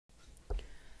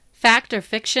Fact or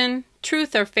fiction,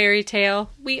 truth or fairy tale,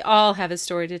 we all have a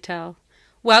story to tell.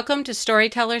 Welcome to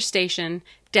Storyteller Station,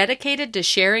 dedicated to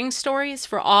sharing stories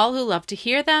for all who love to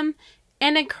hear them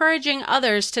and encouraging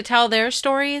others to tell their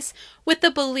stories with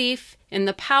the belief in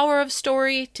the power of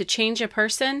story to change a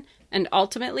person and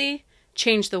ultimately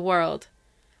change the world.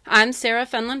 I'm Sarah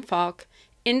Fenlon Falk,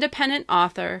 independent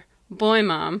author, boy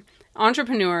mom,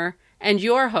 entrepreneur, and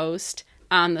your host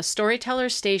on the Storyteller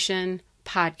Station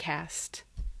podcast.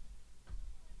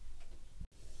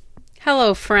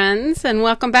 Hello, friends, and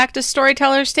welcome back to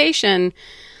Storyteller Station.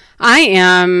 I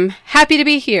am happy to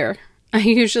be here. I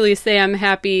usually say I'm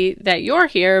happy that you're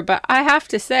here, but I have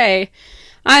to say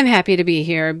I'm happy to be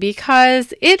here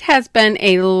because it has been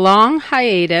a long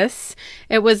hiatus.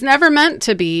 It was never meant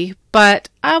to be, but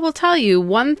I will tell you,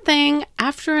 one thing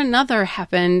after another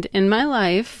happened in my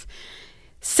life.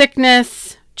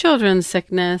 Sickness, children's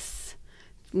sickness.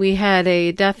 We had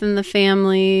a death in the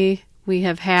family. We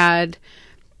have had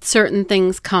certain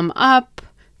things come up,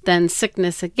 then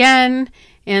sickness again.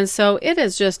 And so it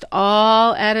has just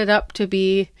all added up to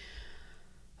be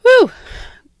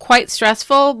quite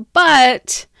stressful,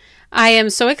 but I am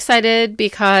so excited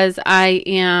because I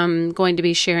am going to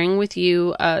be sharing with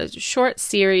you a short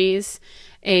series,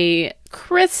 a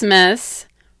Christmas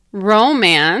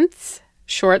romance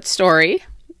short story.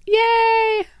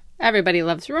 Yay! Everybody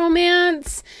loves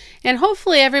romance, and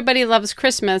hopefully everybody loves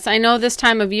Christmas. I know this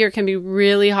time of year can be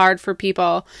really hard for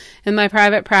people. In my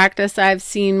private practice, I've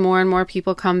seen more and more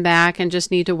people come back and just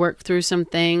need to work through some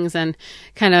things and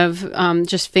kind of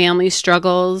just family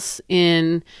struggles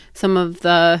in some of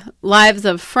the lives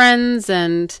of friends.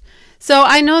 And so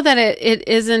I know that it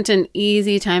isn't an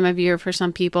easy time of year for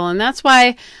some people, and that's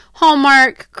why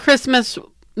Hallmark Christmas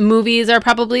movies are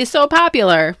probably so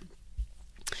popular.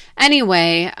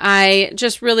 Anyway, I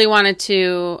just really wanted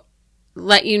to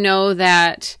let you know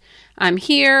that I'm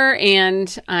here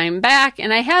and I'm back,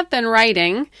 and I have been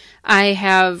writing.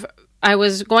 I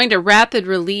was going to rapid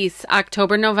release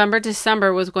October, November,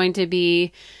 December was going to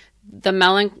be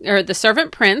The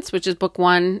Servant Prince, which is book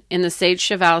 1 in the Sage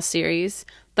Cheval series,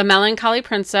 The Melancholy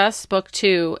Princess, book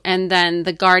 2, and then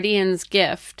The Guardian's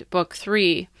Gift, book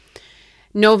 3.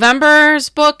 November's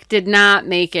book did not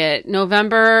make it.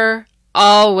 November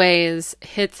always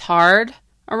hits hard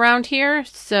around here,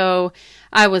 so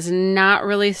I was not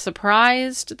really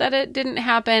surprised that it didn't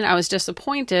happen. I was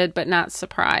disappointed, but not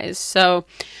surprised. So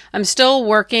I'm still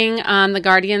working on The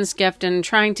Guardian's Gift and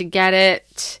trying to get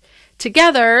it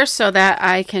together so that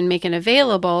I can make it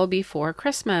available before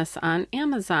Christmas on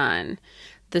Amazon.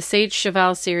 The Sage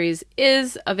Cheval series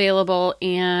is available,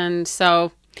 and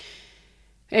so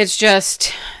it's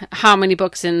just how many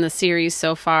books in the series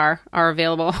so far are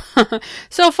available.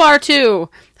 So far, 2.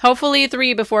 Hopefully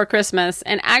 3 before Christmas.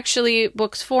 And actually,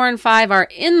 books 4 and 5 are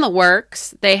in the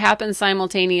works. They happen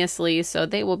simultaneously, so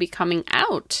they will be coming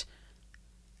out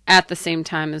at the same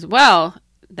time as well.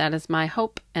 That is my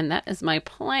hope, and that is my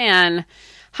plan.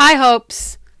 High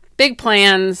hopes, big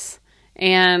plans.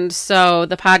 And so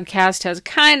the podcast has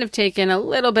kind of taken a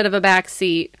little bit of a back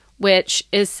seat, which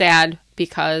is sad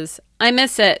because I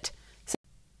miss it.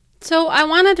 So I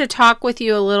wanted to talk with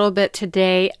you a little bit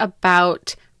today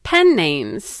about pen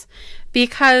names,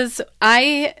 because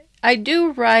I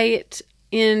do write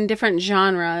in different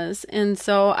genres, and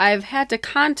so I've had to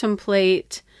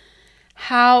contemplate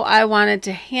how I wanted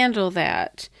to handle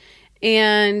that.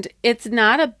 And it's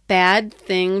not a bad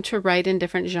thing to write in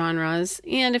different genres,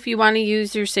 and if you want to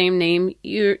use your same name,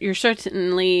 you're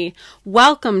certainly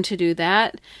welcome to do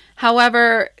that.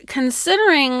 However,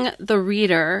 considering the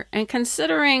reader and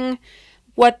considering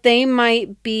what they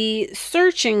might be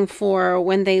searching for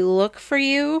when they look for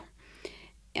you,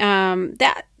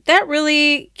 that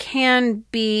really can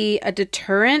be a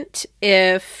deterrent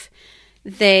if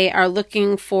they are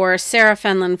looking for Sarah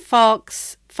Fenlon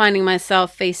Falk's Finding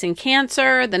Myself Facing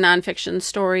Cancer, the nonfiction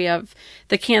story of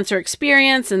the cancer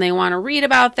experience, and they want to read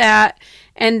about that,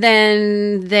 and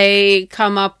then they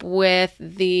come up with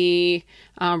the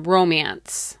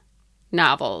romance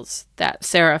novels that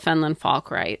Sarah Fenlon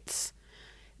Falk writes.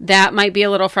 That might be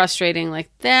a little frustrating. Like,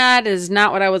 that is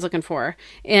not what I was looking for.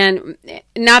 And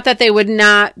not that they would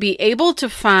not be able to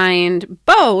find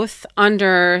both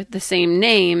under the same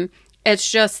name.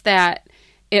 It's just that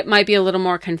it might be a little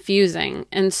more confusing.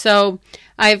 And so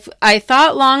I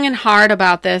thought long and hard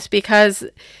about this, because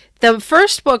the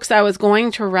first books I was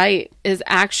going to write is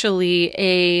actually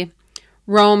a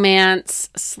romance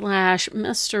 /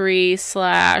 mystery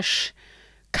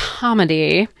 /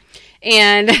 comedy.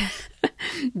 And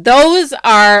Those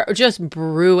are just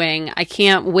brewing. I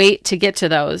can't wait to get to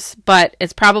those, but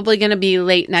it's probably going to be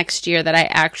late next year that I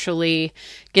actually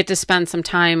get to spend some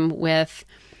time with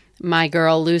my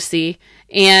girl Lucy.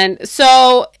 And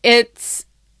so it's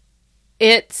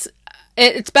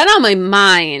been on my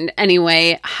mind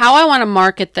anyway, how I want to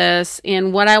market this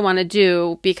and what I want to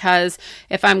do, because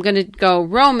if I'm going to go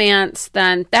romance,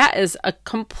 then that is a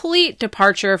complete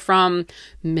departure from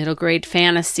middle grade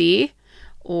fantasy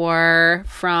or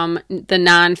from the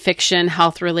nonfiction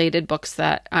health related books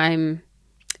that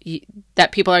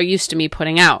people are used to me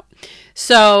putting out.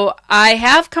 So I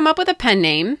have come up with a pen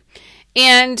name,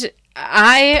 and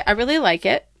I really like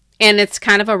it, and it's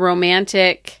kind of a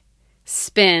romantic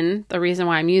spin, the reason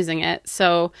why I'm using it.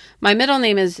 So my middle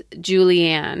name is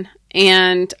Julianne,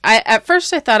 and at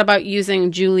first I thought about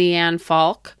using Julianne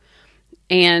Falk,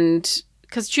 and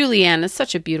because Julianne is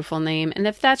such a beautiful name, and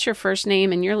if that's your first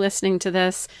name and you're listening to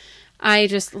this, I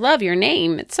just love your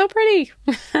name. It's so pretty.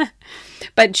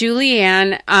 But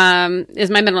Julianne is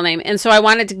my middle name, and so I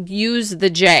wanted to use the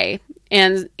J,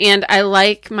 and I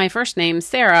like my first name,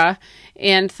 Sarah,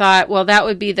 and thought, well, that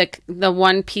would be the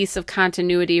one piece of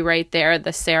continuity right there,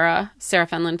 the Sarah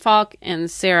Fenlon Falk,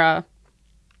 and Sarah,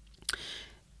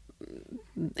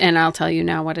 and I'll tell you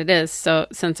now what it is. So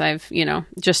since I've,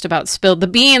 just about spilled the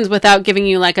beans without giving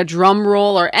you like a drum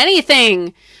roll or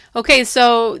anything. Okay,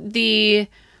 so the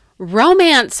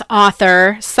romance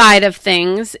author side of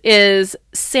things is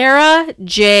Sarah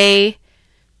J.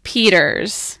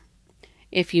 Peters.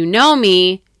 If you know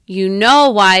me, you know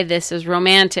why this is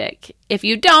romantic. If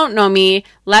you don't know me,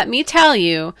 let me tell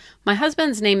you, my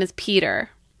husband's name is Peter.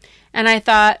 And I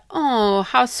thought, oh,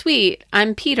 how sweet.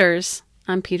 I'm Peters.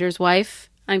 I'm Peter's wife.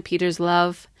 I'm Peter's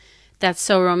love. That's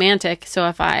so romantic. So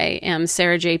if I am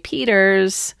Sarah J.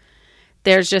 Peters,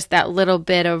 there's just that little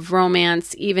bit of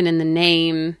romance, even in the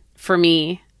name for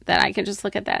me, that I can just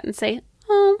look at that and say,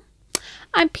 oh,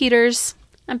 I'm Peters.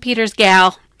 I'm Peter's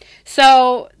gal.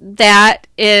 So that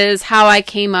is how I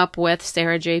came up with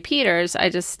Sarah J. Peters. I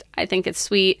think it's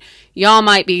sweet. Y'all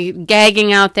might be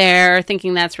gagging out there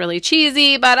thinking that's really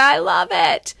cheesy, but I love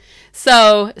it.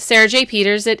 So Sarah J.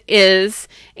 Peters it is.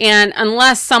 And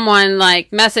unless someone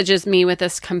messages me with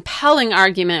this compelling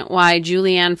argument why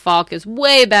Julianne Falk is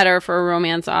way better for a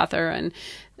romance author and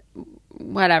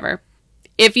whatever.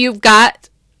 If you've got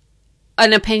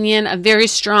an opinion, a very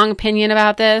strong opinion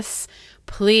about this,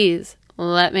 please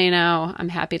let me know. I'm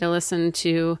happy to listen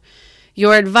to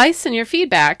your advice and your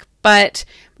feedback. But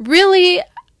really,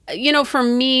 for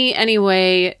me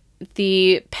anyway,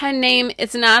 the pen name,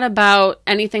 it's not about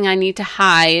anything I need to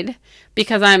hide,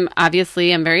 because I'm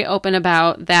very open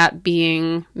about that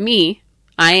being me.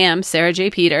 I am Sarah J.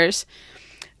 Peters.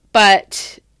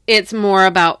 But it's more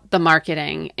about the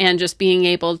marketing and just being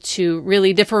able to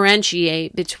really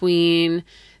differentiate between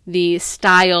the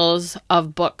styles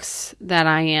of books that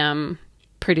I am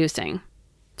producing.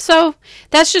 So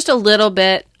that's just a little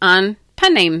bit on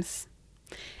pen names.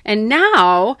 And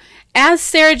now, as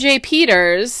Sarah J.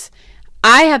 Peters,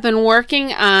 I have been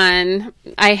working on,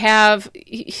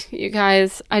 you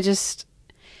guys, I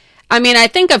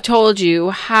think I've told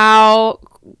you how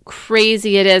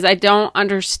crazy it is. I don't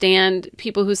understand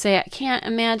people who say, I can't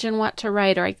imagine what to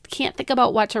write, or I can't think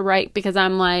about what to write, because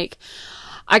I'm like,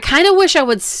 I kind of wish I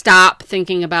would stop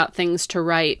thinking about things to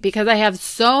write, because I have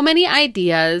so many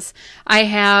ideas. I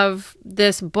have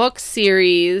this book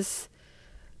series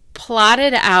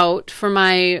plotted out for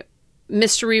my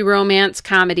mystery romance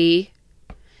comedy,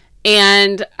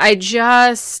 and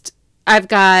I've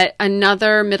got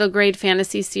another middle grade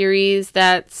fantasy series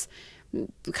that's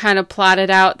kind of plotted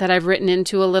out that I've written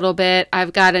into a little bit.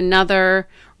 I've got another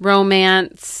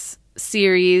romance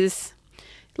series,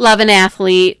 Love and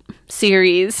Athlete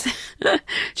series,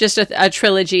 just a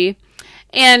trilogy.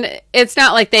 And it's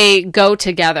not like they go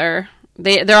together.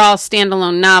 They're all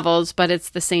standalone novels, but it's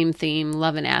the same theme,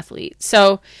 Love and Athlete.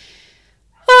 So,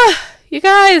 you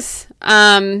guys,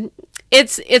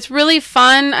 it's really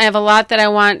fun. I have a lot that I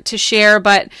want to share,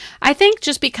 but I think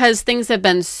just because things have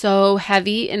been so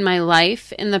heavy in my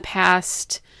life in the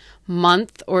past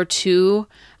month or two,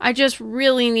 I just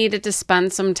really needed to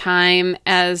spend some time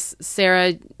as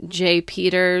Sarah J.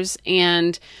 Peters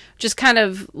and just kind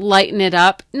of lighten it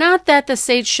up. Not that the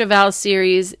Sage Chevelle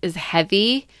series is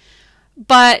heavy,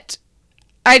 but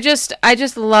I just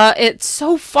love, it's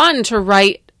so fun to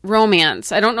write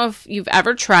romance. I don't know if you've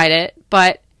ever tried it,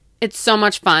 but it's so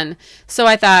much fun. So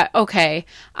I thought, okay,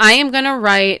 I am going to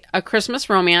write a Christmas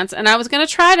romance, and I was going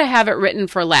to try to have it written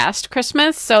for last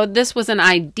Christmas. So this was an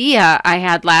idea I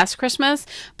had last Christmas,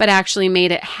 but actually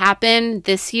made it happen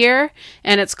this year,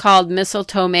 and it's called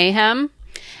Mistletoe Mayhem.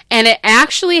 And it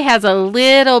actually has a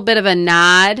little bit of a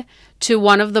nod to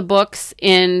one of the books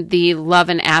in the Love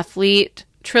and Athlete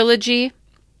trilogy.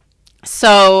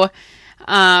 So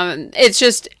I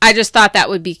just thought that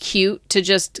would be cute to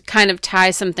just kind of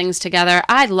tie some things together.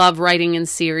 I love writing in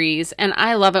series, and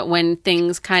I love it when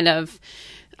things kind of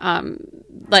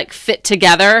like fit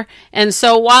together. And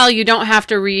so while you don't have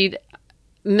to read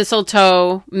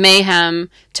Mistletoe Mayhem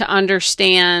to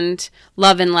understand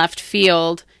Love in Left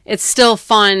Field, it's still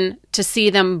fun to see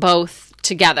them both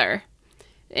together,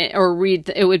 or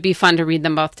it would be fun to read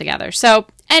them both together. So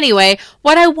anyway,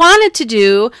 what I wanted to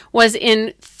do was,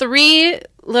 in 3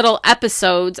 little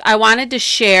episodes, I wanted to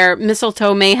share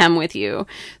Mistletoe Mayhem with you.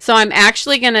 So I'm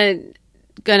actually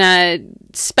gonna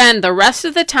spend the rest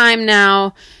of the time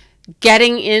now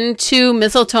getting into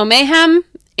Mistletoe Mayhem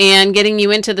and getting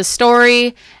you into the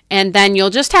story, and then you'll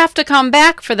just have to come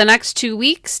back for the next 2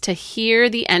 weeks to hear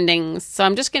the endings. So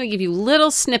I'm just going to give you little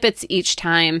snippets each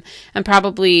time, and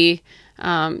probably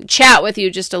chat with you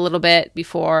just a little bit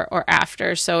before or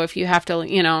after. So if you have to,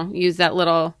 use that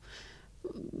little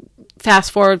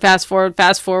fast forward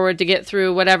to get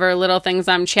through whatever little things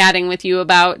I'm chatting with you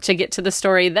about to get to the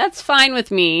story, that's fine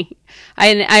with me.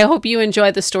 I hope you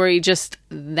enjoy the story just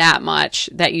that much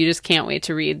that you just can't wait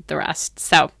to read the rest.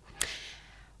 So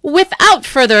without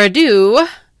further ado,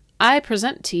 I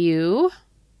present to you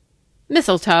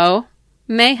Mistletoe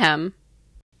Mayhem.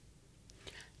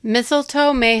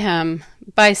 Mistletoe Mayhem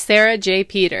by Sarah J.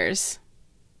 Peters.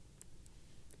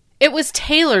 It was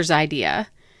Taylor's idea.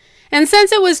 And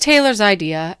since it was Taylor's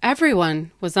idea,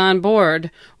 everyone was on board.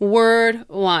 Word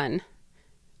one.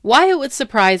 Why it would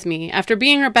surprise me after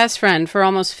being her best friend for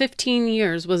almost 15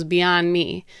 years was beyond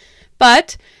me.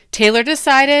 But Taylor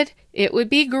decided it would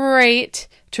be great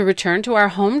to return to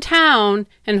our hometown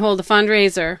and hold a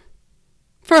fundraiser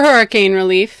for hurricane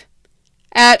relief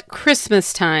at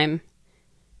Christmas time.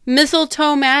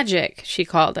 Mistletoe magic, she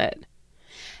called it.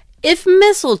 If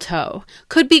mistletoe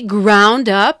could be ground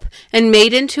up and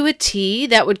made into a tea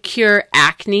that would cure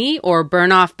acne or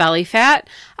burn off belly fat,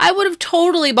 I would have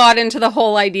totally bought into the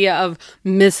whole idea of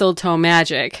mistletoe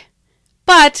magic.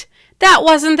 But that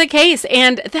wasn't the case,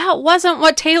 and that wasn't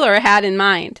what Taylor had in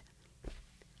mind.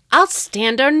 I'll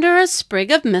stand under a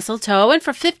sprig of mistletoe, and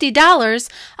for $50,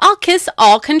 I'll kiss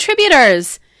all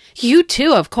contributors. You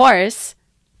too, of course.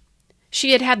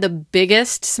 She had the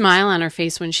biggest smile on her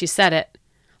face when she said it.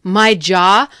 My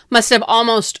jaw must have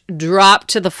almost dropped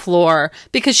to the floor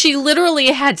because she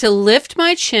literally had to lift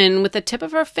my chin with the tip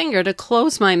of her finger to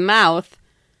close my mouth.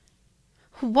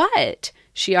 What?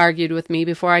 She argued with me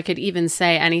before I could even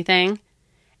say anything.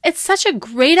 It's such a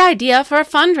great idea for a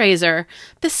fundraiser.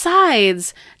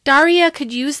 Besides, Daria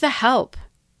could use the help.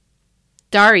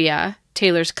 Daria,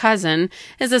 Taylor's cousin,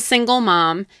 is a single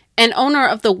mom and owner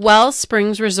of the Wells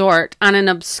Springs Resort on an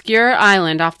obscure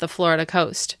island off the Florida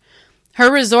coast. Her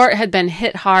resort had been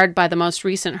hit hard by the most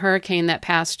recent hurricane that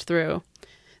passed through.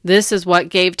 This is what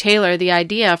gave Taylor the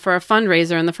idea for a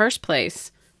fundraiser in the first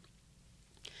place.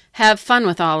 Have fun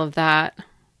with all of that,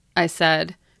 I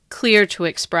said, clear to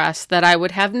express that I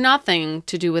would have nothing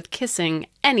to do with kissing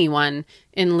anyone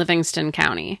in Livingston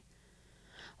County.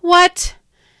 What?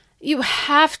 You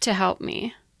have to help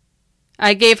me.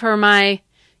 I gave her my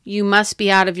 "you must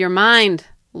be out of your mind"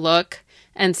 look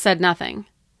and said nothing.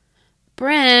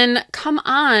 Bryn, come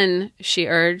on, she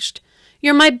urged.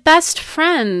 You're my best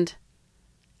friend.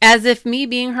 As if me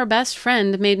being her best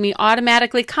friend made me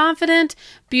automatically confident,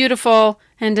 beautiful,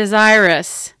 and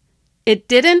desirous. It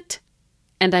didn't,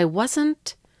 and I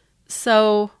wasn't,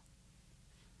 so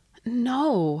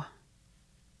no.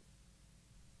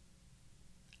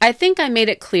 I think I made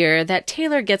it clear that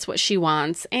Taylor gets what she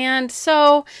wants, and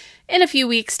so, in a few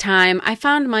weeks' time, I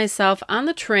found myself on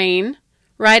the train,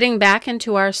 riding back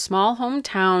into our small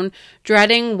hometown,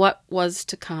 dreading what was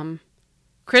to come.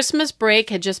 Christmas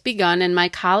break had just begun, and my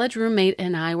college roommate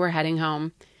and I were heading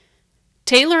home.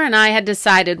 Taylor and I had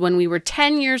decided when we were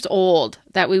 10 years old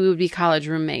that we would be college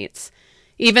roommates.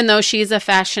 Even though she's a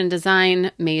fashion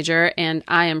design major and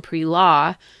I am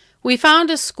pre-law, we found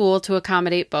a school to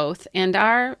accommodate both and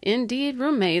are indeed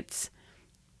roommates.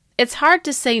 It's hard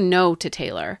to say no to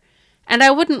Taylor, and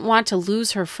I wouldn't want to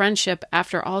lose her friendship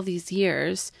after all these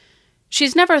years.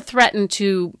 She's never threatened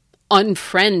to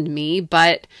unfriend me,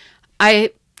 but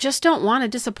I just don't want to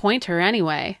disappoint her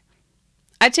anyway.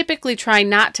 I typically try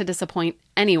not to disappoint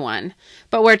anyone,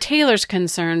 but where Taylor's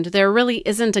concerned, there really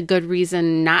isn't a good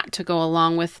reason not to go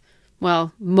along with,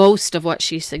 well, most of what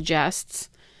she suggests.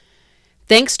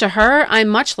 Thanks to her, I'm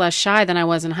much less shy than I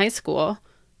was in high school.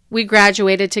 We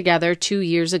graduated together 2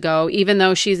 years ago, even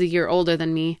though she's a year older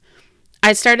than me.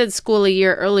 I started school a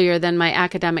year earlier than my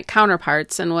academic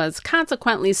counterparts and was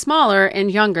consequently smaller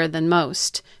and younger than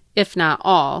most, if not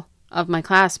all, of my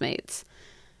classmates.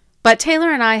 But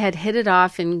Taylor and I had hit it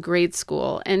off in grade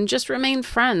school and just remained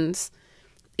friends.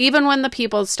 Even when the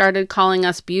people started calling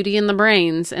us Beauty and the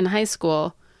Brains in high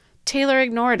school, Taylor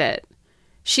ignored it.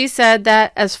 She said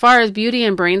that as far as beauty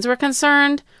and brains were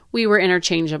concerned, we were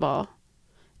interchangeable.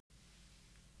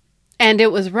 And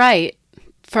it was right,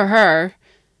 for her.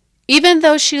 Even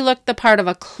though she looked the part of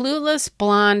a clueless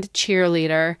blonde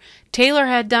cheerleader, Taylor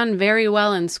had done very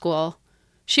well in school.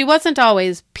 She wasn't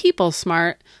always people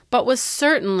smart, but was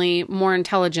certainly more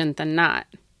intelligent than not.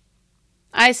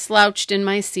 I slouched in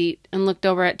my seat and looked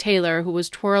over at Taylor, who was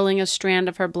twirling a strand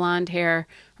of her blonde hair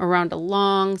around a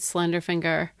long, slender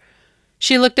finger.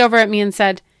 She looked over at me and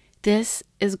said, "This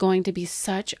is going to be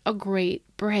such a great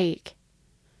break."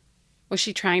 Was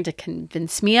she trying to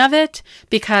convince me of it?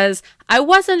 Because I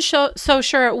wasn't so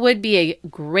sure it would be a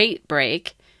great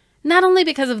break. Not only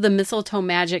because of the Mistletoe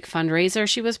Magic fundraiser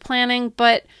she was planning,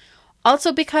 but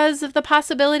also because of the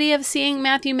possibility of seeing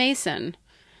Matthew Mason.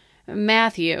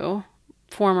 Matthew,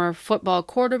 former football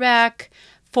quarterback,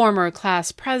 former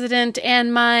class president,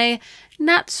 and my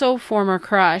not-so-former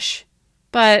crush.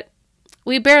 But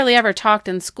we barely ever talked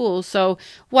in school, so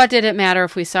what did it matter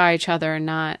if we saw each other or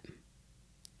not?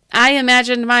 I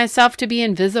imagined myself to be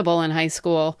invisible in high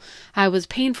school. I was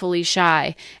painfully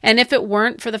shy, and if it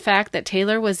weren't for the fact that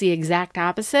Taylor was the exact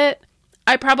opposite,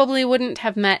 I probably wouldn't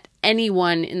have met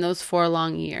anyone in those 4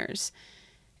 long years.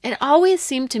 It always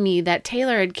seemed to me that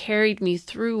Taylor had carried me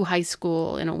through high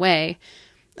school in a way.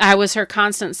 I was her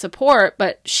constant support,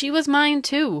 but she was mine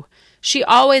too. She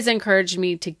always encouraged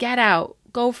me to get out,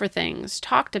 go for things,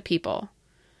 talk to people.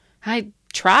 I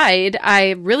tried.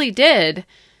 I really did.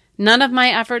 None of my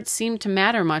efforts seemed to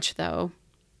matter much, though.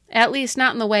 At least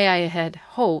not in the way I had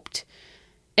hoped.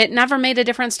 It never made a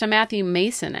difference to Matthew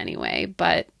Mason anyway,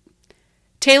 but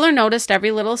Taylor noticed every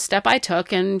little step I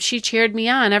took, and she cheered me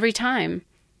on every time.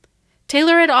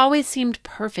 Taylor had always seemed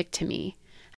perfect to me.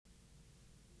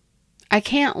 I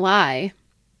can't lie.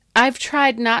 I've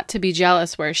tried not to be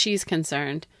jealous where she's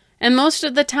concerned, and most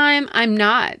of the time I'm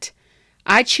not.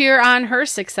 I cheer on her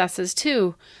successes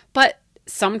too, but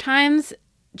sometimes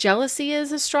jealousy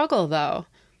is a struggle, though.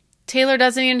 Taylor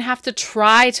doesn't even have to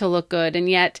try to look good, and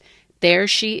yet there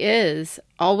she is,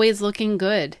 always looking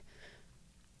good.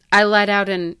 I let out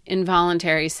an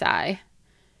involuntary sigh.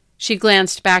 She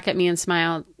glanced back at me and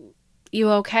smiled. "You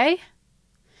okay?"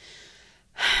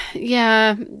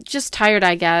 "Yeah, just tired,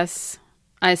 I guess,"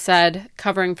 I said,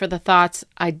 covering for the thoughts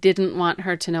I didn't want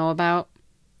her to know about.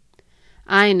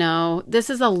 "I know, this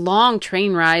is a long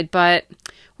train ride, but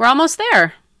we're almost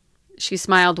there." She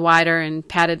smiled wider and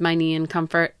patted my knee in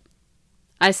comfort.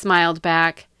 I smiled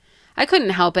back. I couldn't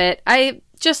help it. I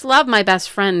just love my best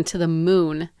friend to the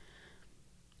moon.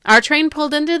 Our train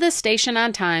pulled into the station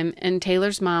on time, and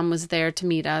Taylor's mom was there to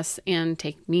meet us and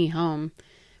take me home.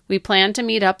 We planned to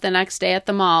meet up the next day at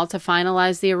the mall to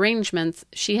finalize the arrangements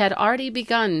she had already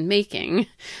begun making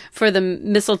for the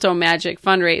Mistletoe Magic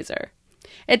fundraiser.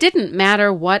 It didn't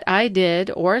matter what I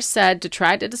did or said to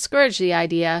try to discourage the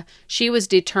idea. She was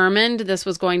determined this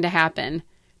was going to happen.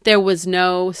 There was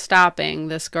no stopping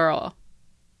this girl.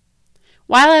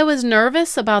 While I was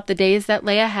nervous about the days that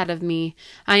lay ahead of me,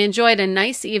 I enjoyed a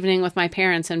nice evening with my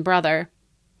parents and brother.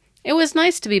 It was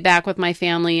nice to be back with my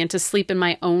family and to sleep in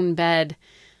my own bed.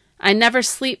 I never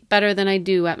sleep better than I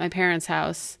do at my parents'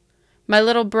 house. My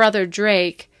little brother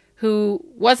Drake, who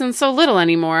wasn't so little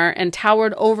anymore and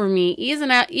towered over me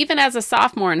even as a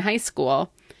sophomore in high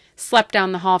school, slept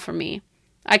down the hall from me.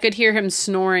 I could hear him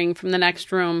snoring from the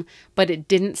next room, but it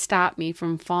didn't stop me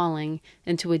from falling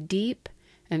into a deep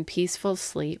and peaceful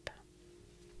sleep.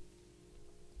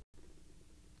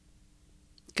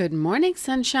 "Good morning,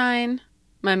 sunshine,"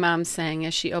 my mom sang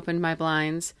as she opened my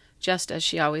blinds, just as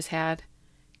she always had.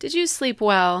 "Did you sleep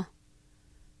well?"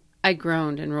 I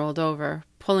groaned and rolled over,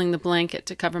 pulling the blanket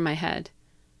to cover my head.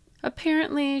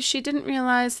 Apparently, she didn't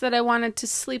realize that I wanted to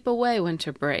sleep away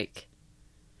winter break.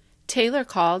 "Taylor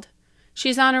called.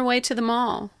 She's on her way to the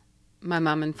mall," my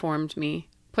mom informed me,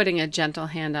 putting a gentle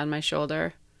hand on my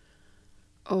shoulder.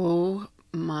 "Oh,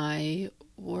 my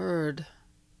word,"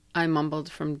 I mumbled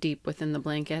from deep within the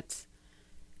blankets.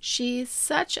 "She's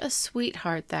such a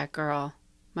sweetheart, that girl,"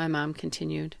 my mom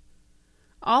continued.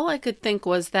 All I could think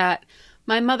was that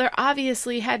my mother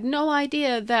obviously had no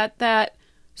idea that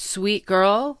sweet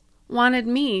girl wanted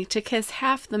me to kiss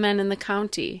half the men in the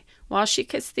county while she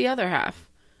kissed the other half.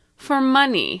 For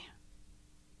money.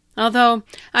 Although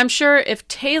I'm sure if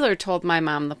Taylor told my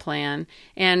mom the plan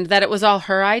and that it was all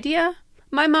her idea,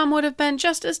 my mom would have been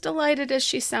just as delighted as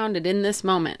she sounded in this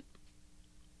moment.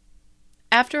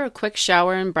 After a quick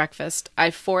shower and breakfast,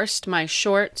 I forced my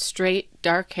short, straight,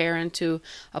 dark hair into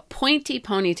a pointy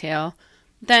ponytail.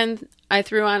 Then I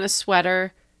threw on a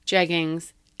sweater,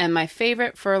 jeggings, and my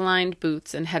favorite fur-lined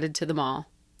boots and headed to the mall.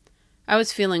 I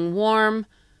was feeling warm,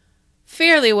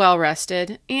 fairly well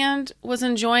rested, and was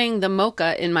enjoying the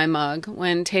mocha in my mug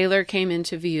when Taylor came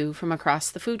into view from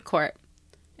across the food court.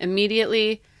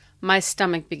 Immediately, my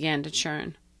stomach began to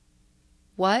churn.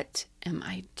 What am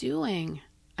I doing?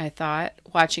 I thought,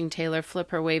 watching Taylor flip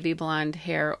her wavy blonde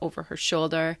hair over her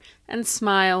shoulder and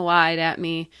smile wide at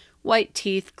me, white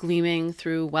teeth gleaming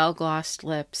through well-glossed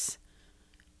lips.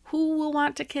 Who will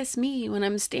want to kiss me when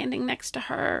I'm standing next to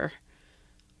her?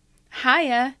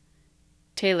 Hiya,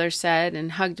 Taylor said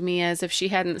and hugged me as if she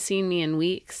hadn't seen me in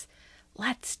weeks.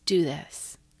 Let's do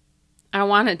this. I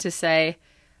wanted to say,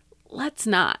 let's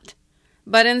not.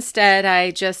 But instead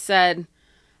I just said,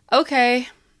 okay,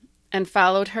 and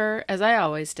followed her as I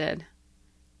always did.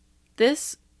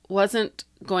 This wasn't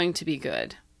going to be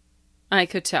good. I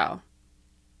could tell.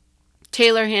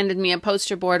 Taylor handed me a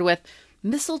poster board with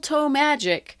Mistletoe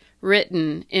Magic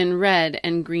written in red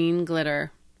and green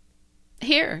glitter.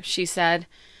 Here, she said,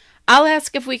 I'll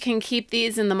ask if we can keep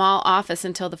these in the mall office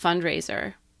until the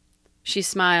fundraiser. She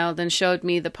smiled and showed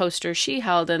me the poster she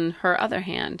held in her other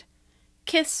hand.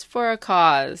 Kiss for a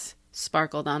Cause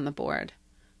sparkled on the board.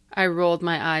 I rolled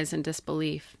my eyes in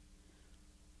disbelief.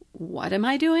 What am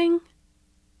I doing?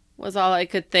 Was all I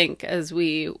could think as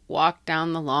we walked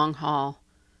down the long hall.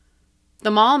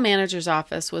 The mall manager's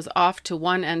office was off to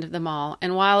one end of the mall,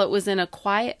 and while it was in a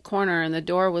quiet corner and the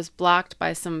door was blocked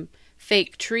by some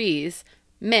fake trees,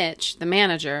 Mitch, the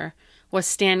manager, was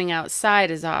standing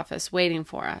outside his office waiting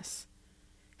for us.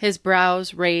 His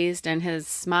brows raised and his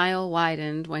smile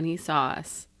widened when he saw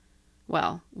us.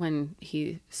 Well, when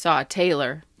he saw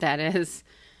Taylor, that is.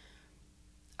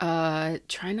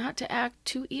 Try not to act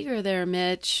too eager there,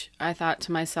 Mitch, I thought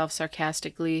to myself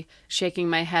sarcastically, shaking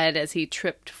my head as he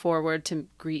tripped forward to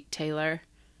greet Taylor.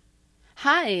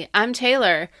 Hi, I'm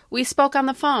Taylor. We spoke on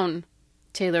the phone,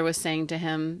 Taylor was saying to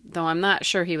him, though I'm not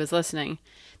sure he was listening.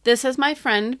 This is my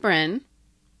friend, Bryn.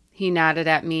 He nodded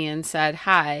at me and said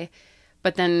hi,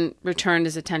 but then returned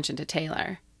his attention to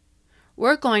Taylor.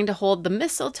 We're going to hold the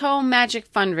Mistletoe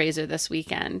Magic fundraiser this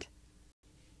weekend.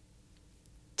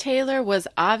 Taylor was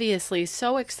obviously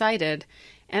so excited,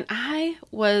 and I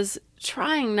was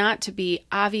trying not to be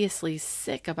obviously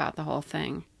sick about the whole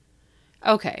thing.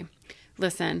 Okay,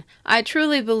 listen, I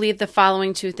truly believe the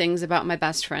following two things about my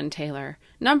best friend Taylor.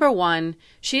 Number one,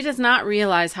 she does not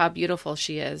realize how beautiful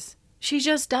she is. She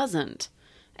just doesn't.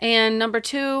 And number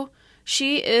two,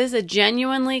 she is a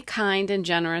genuinely kind and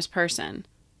generous person.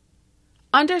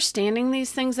 Understanding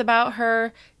these things about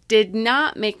her did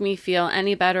not make me feel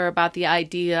any better about the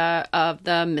idea of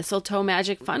the Mistletoe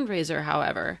Magic fundraiser,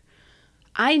 however.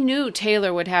 I knew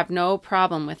Taylor would have no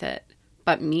problem with it.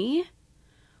 But me?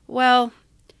 Well,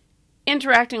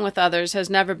 interacting with others has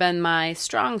never been my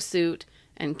strong suit,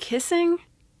 and kissing?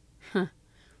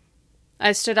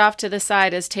 I stood off to the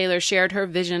side as Taylor shared her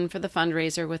vision for the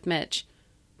fundraiser with Mitch.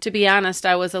 To be honest,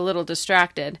 I was a little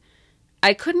distracted.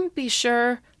 I couldn't be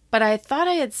sure, but I thought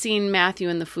I had seen Matthew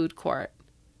in the food court.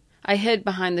 I hid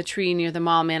behind the tree near the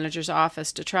mall manager's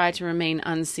office to try to remain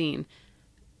unseen.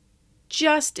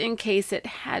 Just in case it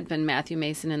had been Matthew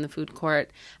Mason in the food court,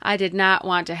 I did not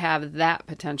want to have that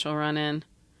potential run-in.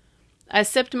 I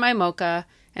sipped my mocha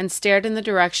and stared in the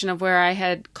direction of where I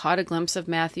had caught a glimpse of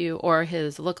Matthew, or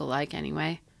his look-alike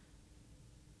anyway.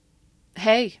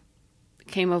 Hey,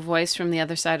 came a voice from the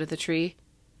other side of the tree.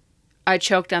 I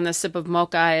choked on the sip of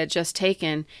mocha I had just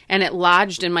taken, and it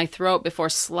lodged in my throat before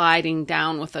sliding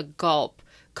down with a gulp,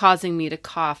 causing me to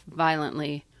cough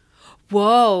violently.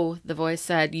 Whoa, the voice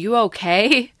said. You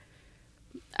okay?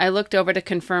 I looked over to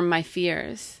confirm my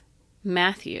fears.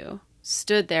 Matthew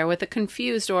stood there with a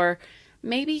confused or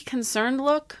maybe concerned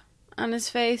look on his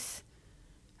face.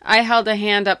 I held a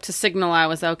hand up to signal I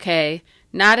was okay,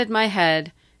 nodded my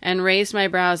head, and raised my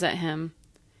brows at him.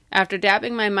 After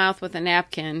dabbing my mouth with a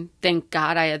napkin, thank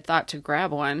God I had thought to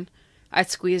grab one, I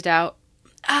squeezed out,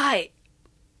 I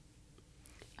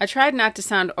tried not to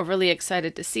sound overly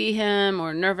excited to see him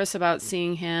or nervous about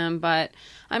seeing him, but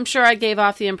I'm sure I gave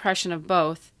off the impression of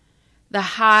both. The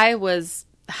high was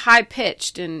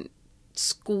high-pitched and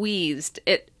squeezed.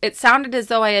 It sounded as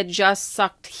though I had just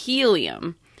sucked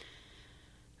helium.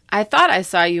 I thought I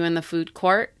saw you in the food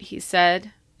court, he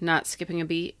said, not skipping a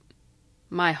beat.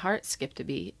 My heart skipped a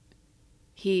beat.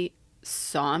 He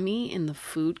saw me in the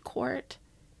food court?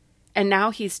 And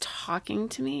now he's talking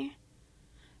to me?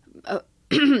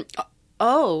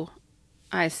 Oh,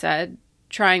 I said,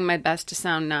 trying my best to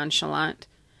sound nonchalant.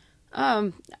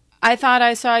 I thought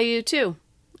I saw you too.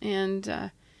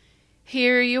 And,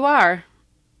 here you are.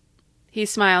 He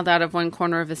smiled out of one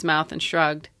corner of his mouth and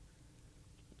shrugged.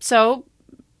 So,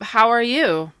 how are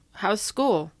you? How's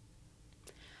school?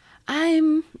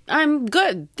 I'm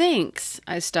good, thanks,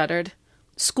 I stuttered.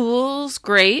 School's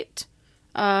great.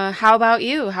 How about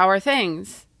you? How are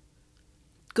things?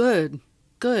 Good,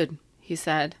 he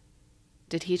said.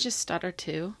 Did he just stutter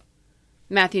too?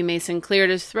 Matthew Mason cleared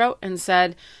his throat and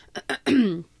said,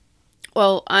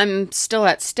 Well, I'm still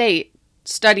at State,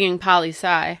 studying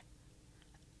poli-sci.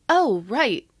 Oh,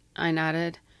 right, I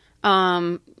nodded.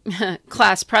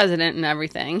 Class president and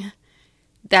everything.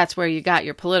 That's where you got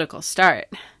your political start.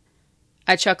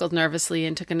 I chuckled nervously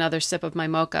and took another sip of my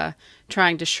mocha,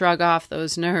 trying to shrug off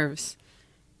those nerves.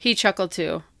 He chuckled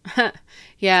too.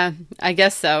 Yeah, I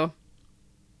guess so.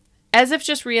 As if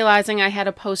just realizing I had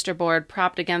a poster board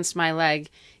propped against my leg,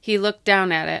 he looked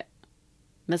down at it.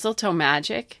 Mistletoe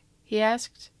magic? He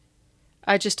asked.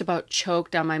 I just about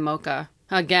choked on my mocha.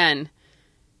 Again.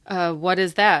 What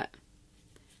is that?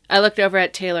 I looked over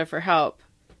at Taylor for help.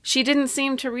 She didn't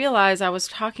seem to realize I was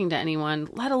talking to anyone,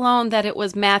 let alone that it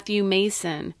was Matthew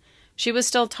Mason. She was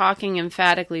still talking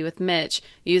emphatically with Mitch,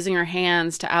 using her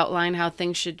hands to outline how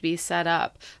things should be set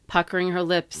up, puckering her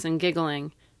lips and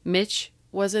giggling. Mitch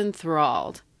was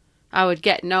enthralled. I would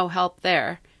get no help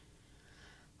there.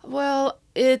 Well,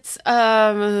 it's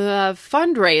a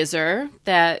fundraiser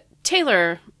that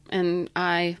Taylor and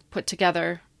I put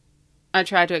together. I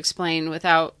tried to explain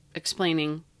without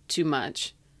explaining too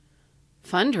much.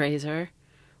 Fundraiser?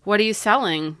 What are you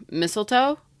selling?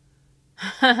 Mistletoe?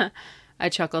 I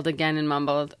chuckled again and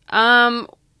mumbled.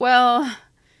 Well,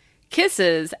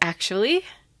 kisses, actually.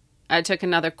 I took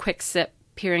another quick sip,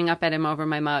 peering up at him over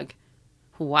my mug.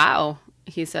 Wow,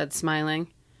 he said, smiling.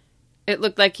 It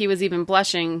looked like he was even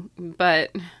blushing,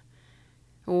 but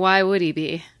why would he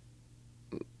be?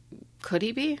 Could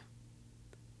he be?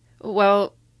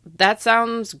 Well, that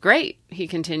sounds great, he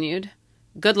continued.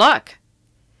 Good luck.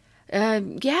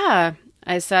 Yeah,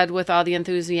 I said with all the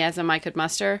enthusiasm I could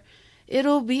muster.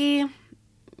 It'll be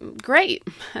great,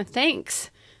 thanks.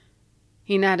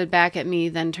 He nodded back at me,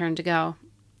 then turned to go.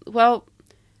 Well,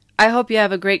 I hope you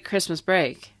have a great Christmas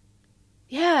break.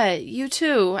 Yeah, you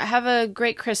too. Have a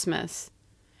great Christmas.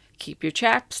 Keep your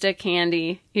chapstick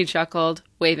handy, he chuckled,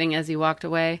 waving as he walked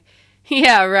away.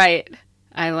 Yeah, right.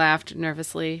 I laughed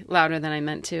nervously, louder than I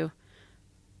meant to.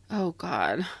 Oh,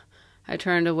 God. I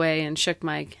turned away and shook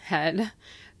my head.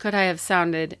 Could I have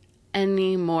sounded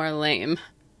any more lame?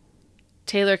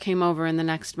 Taylor came over in the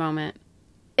next moment.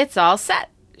 It's all set,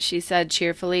 she said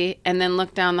cheerfully, and then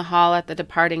looked down the hall at the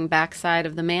departing backside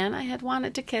of the man I had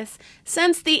wanted to kiss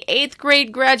since the 8th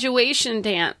grade graduation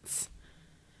dance.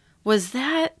 Was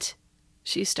that...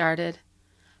 she started.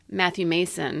 Matthew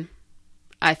Mason.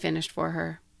 I finished for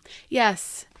her.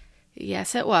 Yes,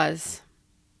 it was.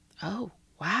 Oh,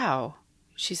 wow,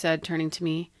 she said, turning to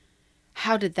me.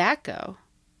 How did that go?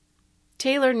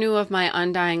 Taylor knew of my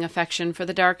undying affection for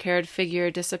the dark-haired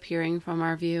figure disappearing from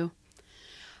our view.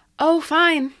 Oh,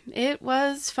 fine. It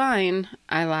was fine,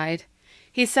 I lied.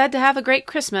 He said to have a great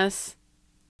Christmas.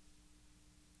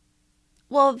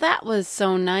 Well, that was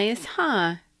so nice,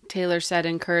 huh? Taylor said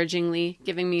encouragingly,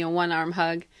 giving me a one-arm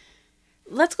hug.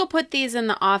 Let's go put these in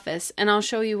the office, and I'll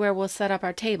show you where we'll set up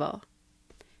our table.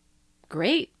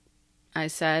 Great, I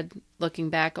said, looking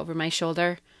back over my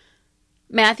shoulder.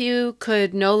 Matthew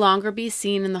could no longer be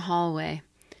seen in the hallway.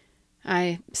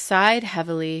 I sighed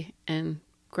heavily and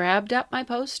grabbed up my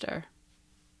poster.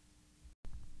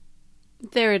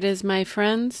 There it is, my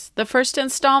friends, the first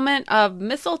installment of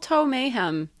Mistletoe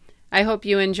Mayhem. I hope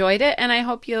you enjoyed it, and I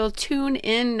hope you'll tune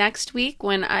in next week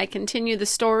when I continue the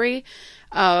story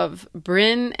of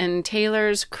Bryn and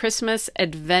Taylor's Christmas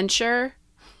adventure.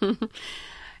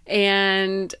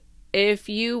 And if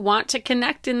you want to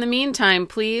connect in the meantime,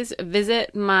 please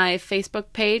visit my Facebook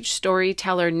page,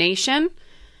 Storyteller Nation.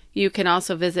 You can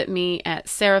also visit me at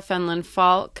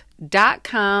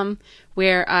sarahfenlonfalk.com,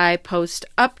 where I post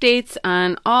updates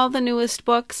on all the newest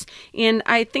books. And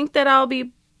I think that I'll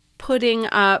be putting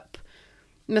up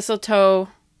Mistletoe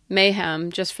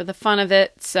Mayhem just for the fun of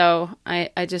it. So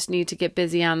I just need to get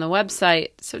busy on the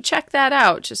website. So check that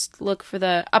out. Just look for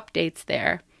the updates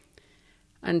there.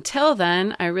 Until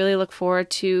then, I really look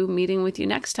forward to meeting with you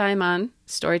next time on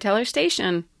Storyteller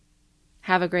Station.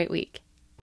 Have a great week.